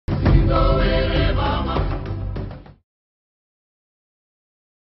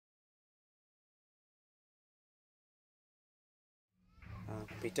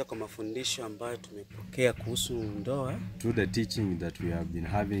kupitia kwa mafundisho ambayo tumepokea kuhusu ndoa, through the teaching that we have been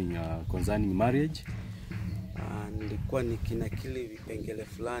having concerning marriage, nilikuwa nikinakili vipengele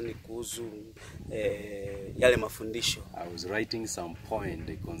fulani kuhusu yale mafundisho. I was writing some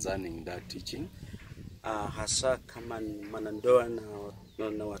point concerning that teaching. Hasa kama mwanandoa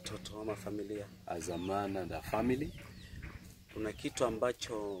na watoto ama familia. As a man and a family, kuna kitu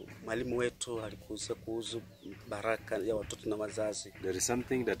ambacho mwalimu wetu alikuhusia kuhusu baraka ya watoto na wazazi. There is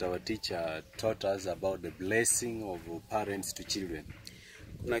something that our teacher taught us about the blessing of parents to children.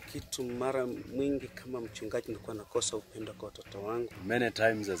 Kuna kitu mara mwingi kama mchungaji nilikuwa nakosa upendo kwa watoto wangu. Many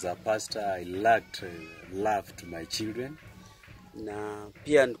times as a pastor I lacked love to my children. Na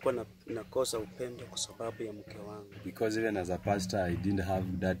pia nilikuwa nakosa upendo kwa sababu ya mke wangu. Because even as a pastor I didn't have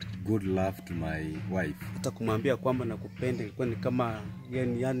that good love to my wife. Hata kumwambia kwamba nakupenda ilikuwa ni kama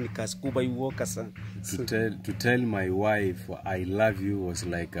yani kazi kubwa iwoka sana. To tell my wife I love you was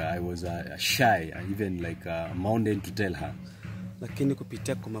like I was shy, even like a mountain to tell her. Lakini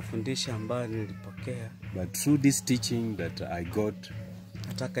kupitia kwa mafundisho ambayo nilipokea, but through this teaching that I got,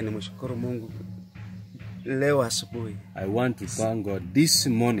 nataka nimshukuru Mungu leo asubuhi. I want to thank God this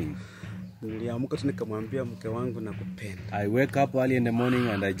morning. Niliamka tu nikamwambia mke wangu nakupenda. I wake up early in the morning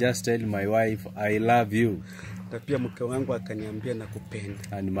and I just tell my wife I love you. Na pia mke wangu akaniambia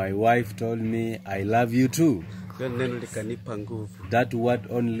nakupenda. And my wife told me I love you too. Neno likanipa nguvu. That word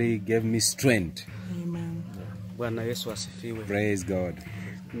only gave me strength. Amen. Bwana Yesu asifiwe. Praise God.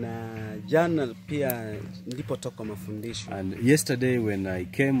 Na jana pia nilipotoka mafundisho. And yesterday when I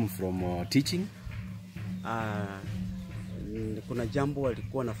came from teaching, kuna jambo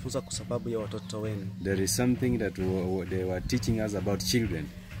walikuwa wanafunza kwa sababu ya watoto wenu. There is something that they were teaching us about children.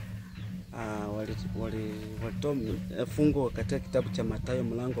 Walitoa fungo katika kitabu cha Mathayo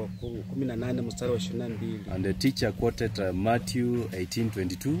mlango wa 18 mstari wa 22. And the teacher quoted Matthew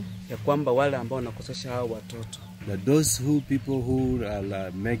 18:22. Ya kwamba wale ambao wanakosesha hao watoto, that those people who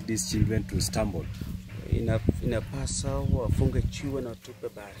make these children to stumble, inapasa wafunge chiwe na tupe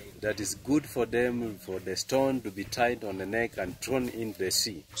baharini. That is good for them for the stone to be tied on the neck and thrown in the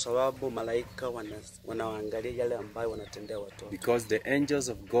sea. Kwa sababu malaika wanaangalia yale ambayo wanatendea watoto. Because the angels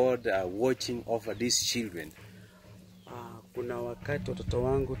of God are watching over these children. Kuna wakati watoto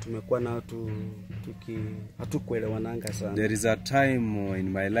wangu tumekuwa na hatukuelewananga sana. There is a time in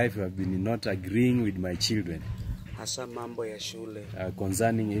my life I have been not agreeing with my children. Hasa mambo ya shule.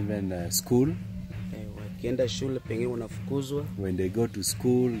 Concerning even school. Wakienda shule pengine wanafukuzwa. When they go to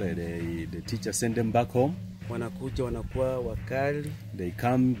school, the teacher send them back home. Wanakuja wanakuwa wakali. They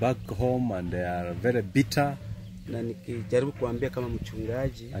come back home and they are very bitter. Na nikijaribu kuambia kama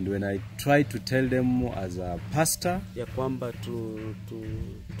mchungaji, and when I try to tell them as a pastor, ya kwamba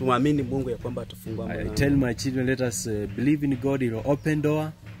tuamini Mungu ya kwamba atafungua mlango. I tell my children, let us believe in God, He will open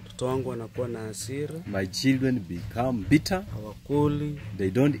door. Watoto wangu wanakuwa na hasira. My children become bitter. Hawakuli.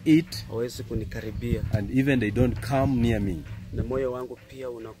 They don't eat. Hawezi kunikaribia. And even they don't come near me. Na moyo wangu pia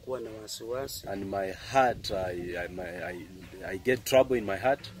unakuwa na wasiwasi. And my heart, I get trouble in my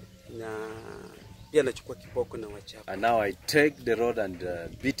heart. Na pia nachukua kiboko na wachapa. And now I take the rod and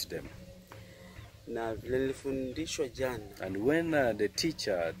beat them. Na vile nilifundishwa jana. And when the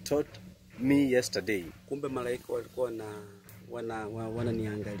teacher taught me yesterday, kumbe malaika walikuwa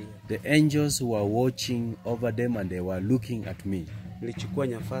wananiangalia. The angels were watching over them and they were looking at me. Nilichukua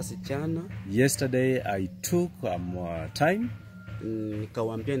nafasi jana. Yesterday I took time.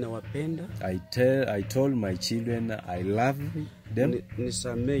 Nikawaambia nawapenda. I told my children I love them.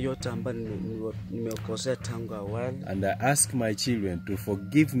 Nisamee yote ambayo nimekosea tangu awali. And I ask my children to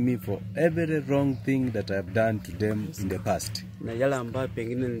forgive me for every wrong thing that I have done to them in the past. Na yale ambayo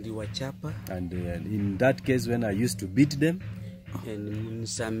pengine niliwachapa. And in that case when I used to beat them,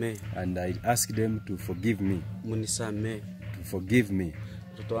 nisamee. And I ask them to forgive me. Munisamee. To forgive me.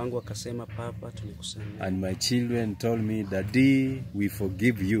 Watoto wangu wakasema papa tulikusamea. And my children told me, Daddy, we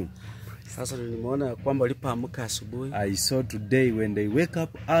forgive you. Sasa nimeona kwamba walipoamka asubuhi, I saw today when they wake up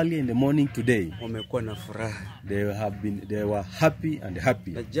early in the morning today, wamekuwa na furaha. They were happy and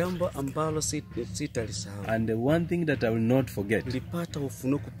happy. Na jambo ambalo sitalisahau. And the one thing that I will not forget, nilipata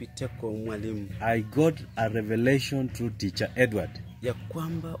ufunuo kupitia kwa mwalimu. I got a revelation through teacher Edward. Ya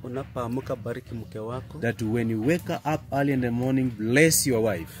kwamba unapoamka bariki mke wako. That when you wake up early in the morning, bless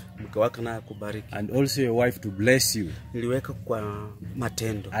your wife. Mke wako na akubariki. And also your wife to bless you. Niliweka kwa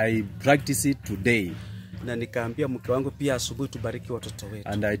matendo. I practice it today. Na nikaambia mke wangu pia asubuhi tubariki watoto wetu.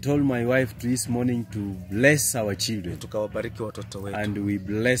 And I told my wife this morning to bless our children. Tukawabariki watoto wetu. And we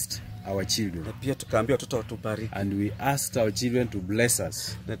blessed our children. Na pia tukaambia watoto watubariki. And we asked our children to bless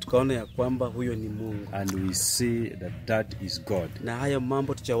us. Na tukaona ya kwamba huyo ni Mungu. And we see that that is God. Na haya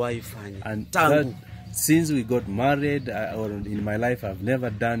mambo tujawahi fanya. And that, since we got married, or in my life, I've never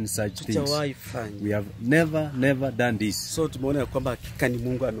done such things. We have never done this. So tumeona ya kwamba hakika ni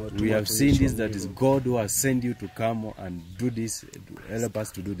Mungu amewatuma. We have seen this, that is God who has sent you to come and do this, to help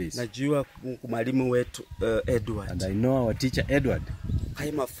us to do this. Najua mwalimu wetu Edward. And I know our teacher Edward.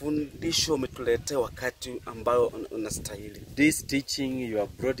 Haya mafundisho umetuletea wakati ambao unastahili. This teaching you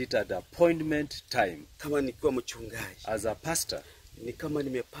have brought it at appointment time. Kama nikiwa mchungaji, as a pastor, ni kama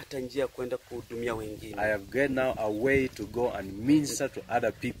nimepata njia kwenda kuhudumia wengine. I have got now a way to go and minister to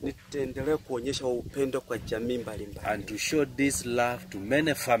other people. Nitaendelea kuonyesha upendo kwa jamii mbalimbali. And to show this love to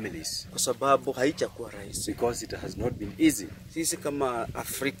many families. Kwa sababu haijakuwa rahisi. Because it has not been easy. Sisi kama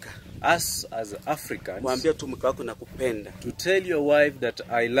Afrika, as Africans, mwambie tu mke wako nakupenda. To tell your wife that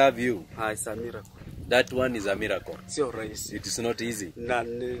I love you. It's a miracle. That one is a miracle. Sio rahisi. It is not easy.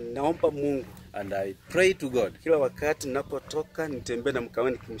 Naomba Mungu. And I pray to God. Kila wakati ninapotoka nitembee na mke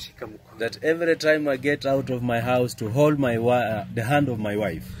wangu nikimshika mkono. That every time I get out of my house to hold the hand of my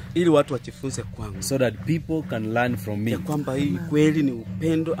wife. Ili watu wajifunze kwangu. So that people can learn from me. Ya kwamba hii kweli ni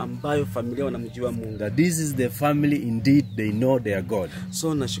upendo ambayo familia wanamjua Mungu. That this is the family indeed they know their God.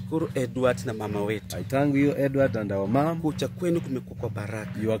 So nashukuru Edward na mama wetu. I thank you Edward and our mom. Kuja kwenu kumekuwa kwa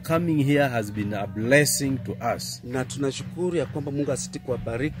baraka. Your coming here has been a blessing to us. Na tunashukuru ya kwamba Mungu asiti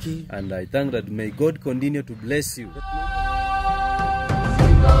kuwabariki. And I thank that may God continue to bless you.